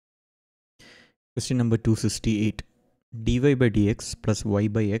Question number 268. dy by dx plus y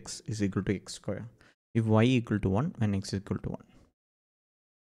by x is equal to x square if y equal to 1 and x equal to 1.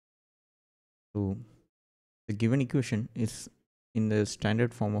 So the given equation is in the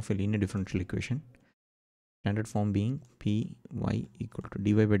standard form of a linear differential equation. Standard form being py equal to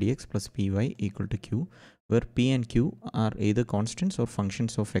dy by dx plus py equal to q, where p and q are either constants or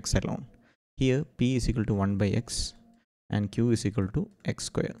functions of x alone. Here p is equal to 1 by x and q is equal to x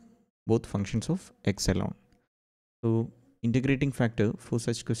square, both functions of x alone. So integrating factor for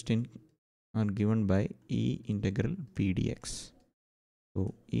such question are given by e integral p dx.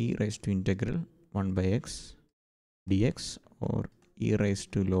 So e raised to integral 1 by x dx or e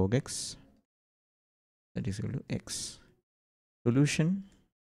raised to log x, that is equal to x. Solution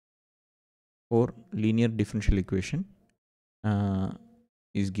for linear differential equation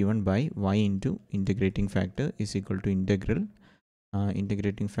is given by y into integrating factor is equal to integral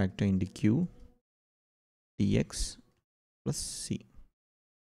integrating factor into q dx plus c.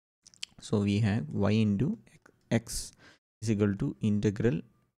 So we have y into x is equal to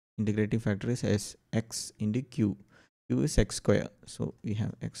integrating factor is as x into q. Q is x square, so we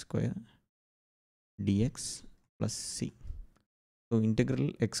have x square dx plus c. So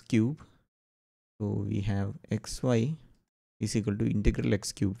integral x cube, so we have xy is equal to integral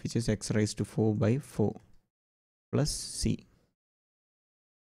x cube, which is x raised to 4 by 4 plus c.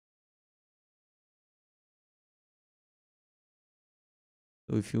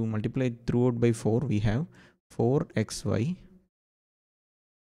 So if you multiply throughout by 4, we have 4xy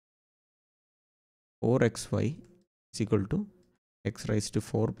is equal to x raised to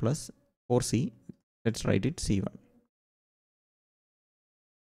 4 plus 4c. Let's write it c1.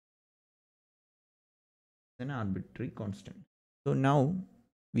 An arbitrary constant. So now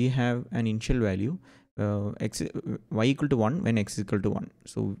we have an initial value y equal to 1 when x is equal to 1.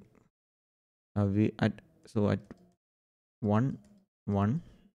 So at 1 1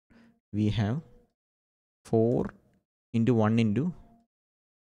 we have 4 into 1 into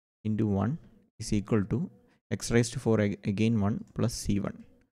 1 is equal to x raised to 4 again 1 plus c1.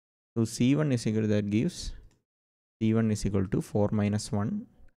 So c1 is equal to, that gives c1 is equal to 4 minus 1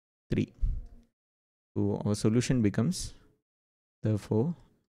 3. So our solution becomes, therefore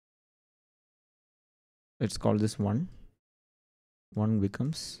let's call this 1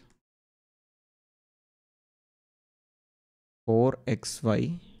 becomes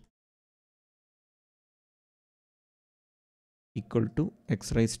 4xy equal to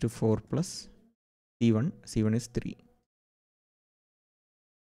x raised to 4 plus c1 is 3.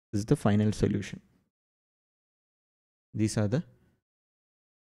 This is the final solution. These are the,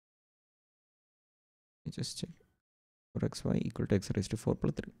 just check, 4xy equal to x raised to 4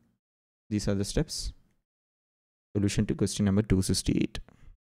 plus 3. These are the steps. Solution to question number 268.